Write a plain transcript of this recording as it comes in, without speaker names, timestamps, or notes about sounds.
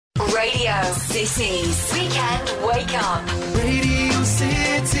Radio City's Weekend Wake Up. Radio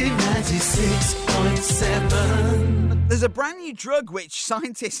City 96.7. There's a brand new drug which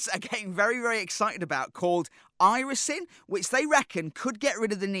scientists are getting very, very excited about called Irisin, which they reckon could get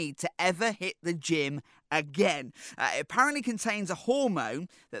rid of the need to ever hit the gym again. It apparently contains a hormone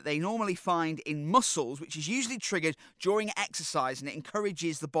that they normally find in muscles, which is usually triggered during exercise, and it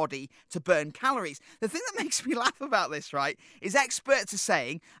encourages the body to burn calories. The thing that makes me laugh about this, right, is experts are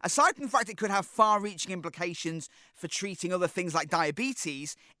saying, aside from the fact it could have far-reaching implications for treating other things like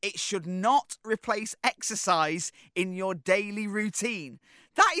diabetes, it should not replace exercise in your daily routine.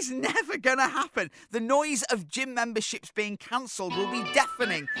 That is never going to happen. The noise of gym memberships being cancelled will be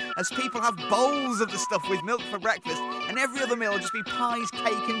deafening as people have bowls of the stuff with milk for breakfast and every other meal will just be pies,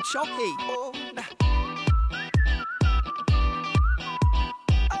 cake and chocky. Oh.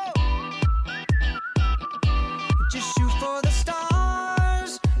 Just shoot for the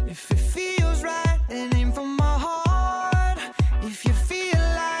stars. If it feels right, then aim for my heart. If you feel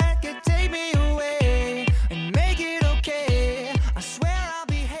like it, take me away and make it okay. I swear I'll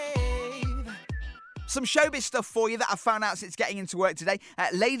behave. Some showbiz stuff for you that I found out since getting into work today.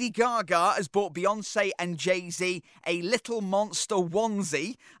 Lady Gaga has bought Beyonce and Jay-Z a Little Monster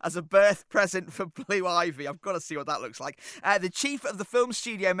onesie as a birth present for Blue Ivy. I've got to see what that looks like. The chief of the film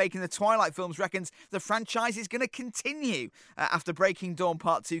studio making the Twilight films reckons the franchise is going to continue after Breaking Dawn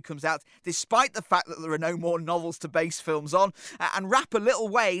Part 2 comes out, despite the fact that there are no more novels to base films on. And rapper Lil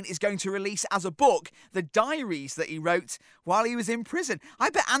Wayne is going to release as a book the diaries that he wrote while he was in prison. I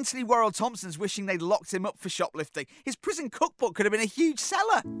bet Anthony Worrell Thompson's wishing they'd locked him up for shoplifting. His prison cookbook could have been a huge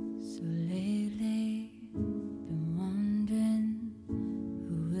seller. So lately, been wondering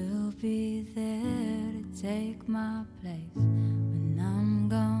who will be there to take my place when I'm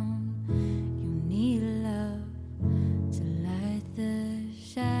gone. You need love to light the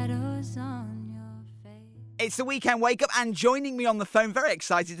shadows on your face. It's the Weekend Wake Up, and joining me on the phone, very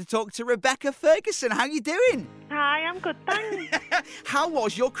excited to talk to Rebecca Ferguson. How you doing? Hi, I'm good, thanks. How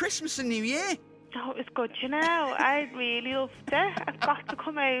was your Christmas and New Year? Oh, it was good, you know. I really loved it. I got to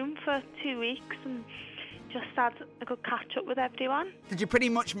come home for 2 weeks and just had a good catch up with everyone. Did you pretty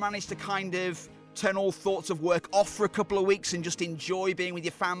much manage to kind of turn all thoughts of work off for a couple of weeks and just enjoy being with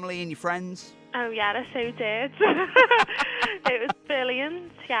your family and your friends? Oh, yeah, I so did. It was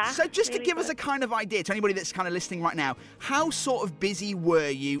brilliant, yeah. So just really to give us good. a kind of idea, to anybody that's kind of listening right now, how sort of busy were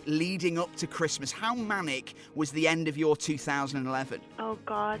you leading up to Christmas? How manic was the end of your 2011? Oh,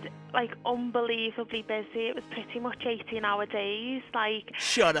 God, like, unbelievably busy. It was pretty much 18-hour days, like...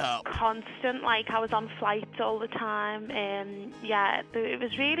 Shut up. Constant, like, I was on flights all the time. Yeah, it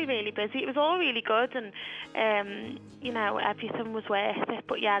was really, really busy. It was all really good and, you know, everything was worth it.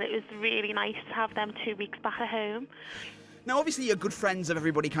 But, yeah, it was really nice to have them 2 weeks back at home. Now, obviously, you're good friends of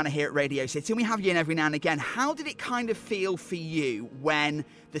everybody kind of here at Radio City, and we have you in every now and again. How did it kind of feel for you when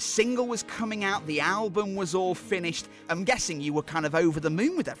the single was coming out, the album was all finished? I'm guessing you were kind of over the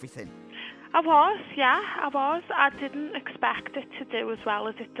moon with everything. I was, yeah, I was. I didn't expect it to do as well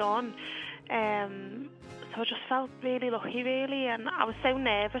as it done. So I just felt really lucky, really, and I was so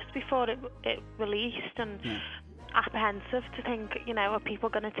nervous before it released and apprehensive to think, you know, are people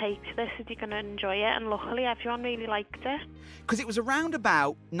going to take to this? Are they going to enjoy it? And luckily, everyone really liked it. Because it was around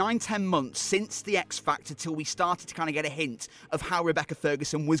about 9-10 months since the X Factor till we started to kind of get a hint of how Rebecca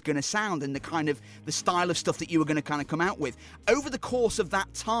Ferguson was going to sound and the kind of the style of stuff that you were going to kind of come out with. Over the course of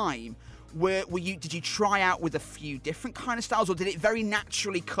that time, did you try out with a few different kind of styles, or did it very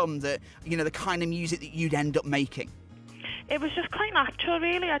naturally come that, you know, the kind of music that you'd end up making? It was just quite natural,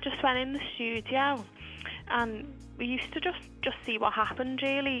 really. I just went in the studio and we used to just see what happened,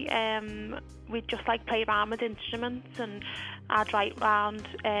 really. We'd just like play around with instruments and I'd write around,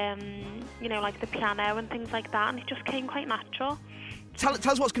 you know, like the piano and things like that, and it just came quite natural. Tell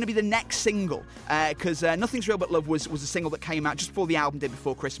us what's going to be the next single, because Nothing's Real But Love was a single that came out just before the album did,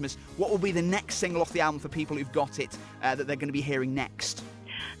 before Christmas. What will be the next single off the album for people who've got it that they're going to be hearing next?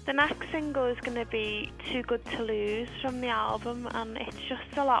 The next single is going to be Too Good To Lose from the album, and it's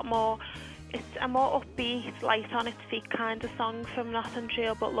just a lot more... It's a more upbeat, light on its feet kind of song from Nothing's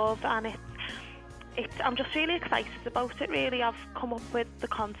Real But Love, and I'm just really excited about it, really. I've come up with the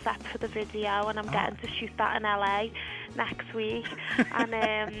concept for the video and I'm getting to shoot that in LA next week.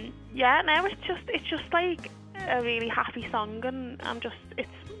 And yeah, no, it's just like a really happy song, and it's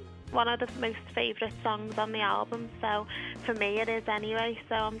one of the most favourite songs on the album, so for me it is anyway,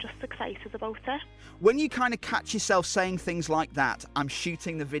 so I'm just excited about it. When you kind of catch yourself saying things like that, I'm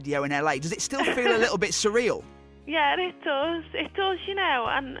shooting the video in LA, does it still feel a little bit surreal? Yeah, it does, you know,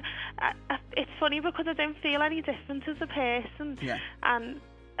 and it's funny because I don't feel any different as a person, and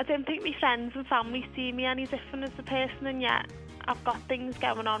I don't think my friends and family see me any different as a person, and yet I've got things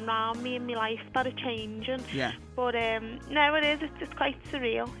going on around me in my life that are changing. Yeah. But no, it is. It's quite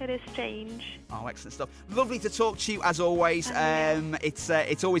surreal. It is strange. Oh, excellent stuff. Lovely to talk to you, as always.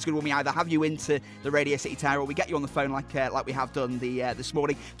 It's always good when we either have you into the Radio City Tower or we get you on the phone like we have done this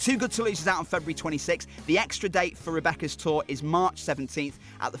morning. Too Good to Lose is out on February 26th. The extra date for Rebecca's tour is March 17th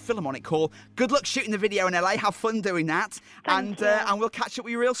at the Philharmonic Hall. Good luck shooting the video in LA. Have fun doing that. Thank you. And we'll catch up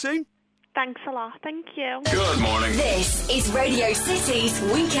with you real soon. Thanks a lot. Thank you. Good morning. This is Radio City's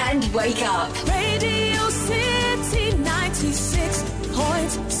Weekend Wake Up. Radio City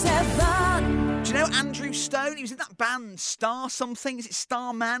 96.7. Do you know Andrew Stone? He was in that band Star something. Is it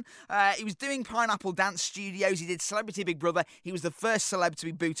Starman? He was doing Pineapple Dance Studios. He did Celebrity Big Brother. He was the first celeb to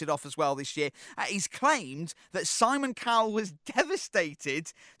be booted off as well this year. He's claimed that Simon Cowell was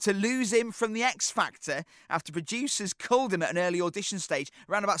devastated to lose him from the X Factor after producers culled him at an early audition stage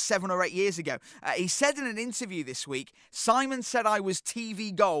around about 7 or 8 years ago. He said in an interview this week, Simon said I was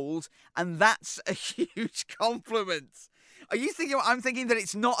TV gold, and that's a huge compliment. Are you thinking what I'm thinking, that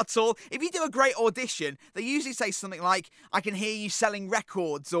it's not at all? If you do a great audition, they usually say something like, I can hear you selling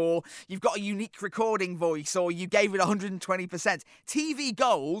records, or you've got a unique recording voice, or you gave it 120%. TV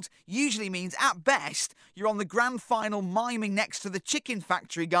gold usually means, at best, you're on the grand final miming next to the Chicken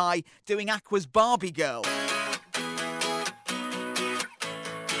Factory guy doing Aqua's Barbie Girl.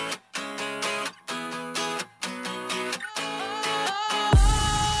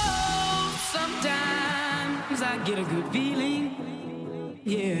 Sometimes I get a good feeling,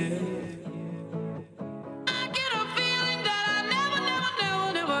 yeah. I get a feeling that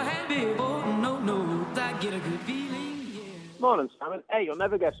I never had before. No, I get a good feeling, yeah. Morning, Simon. Hey, you'll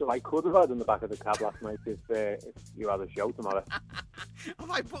never guess what I could have had in the back of the cab last night if you had a show tomorrow. Have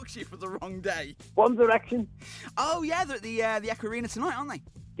I booked you for the wrong day? One Direction. Oh, yeah, they're at the Echo Arena tonight, aren't they?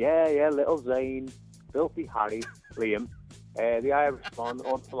 Yeah, Little Zane, Filthy Harry, Liam, the Irishman,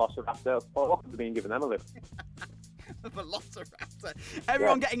 or the Velociraptor. What could have been giving them a lift? The Velociraptor.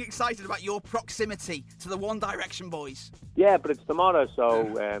 Everyone getting excited about your proximity to the One Direction boys. Yeah, but it's tomorrow,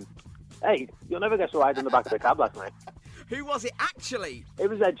 so hey, you'll never guess what I had in the back of the cab last night. Who was it actually? It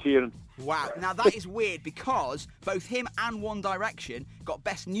was Ed Sheeran. Wow. Now that is weird because both him and One Direction got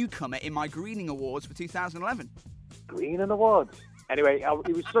Best Newcomer in my Greening Awards for 2011. Greening Awards. Anyway,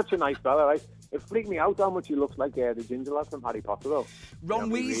 he was such a nice fella, right? It freaked me out how much he looks like the ginger lad from Harry Potter, though.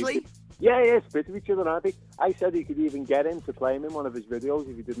 Ron Weasley? Yeah, spit of each other, aren't they? I said he could even get him to play him in one of his videos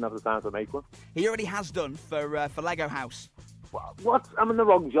if he didn't have the time to make one. He already has done for Lego House. What? I'm in the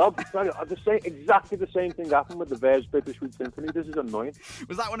wrong job. Sorry, exactly the same thing happened with the Verge Bittersweet Symphony. This is annoying.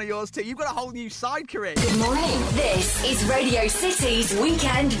 Was that one of yours too? You've got a whole new side career. Good morning. This is Radio City's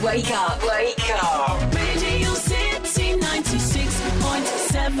Weekend Wake Up. Wake up. Radio City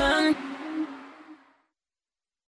 96.7.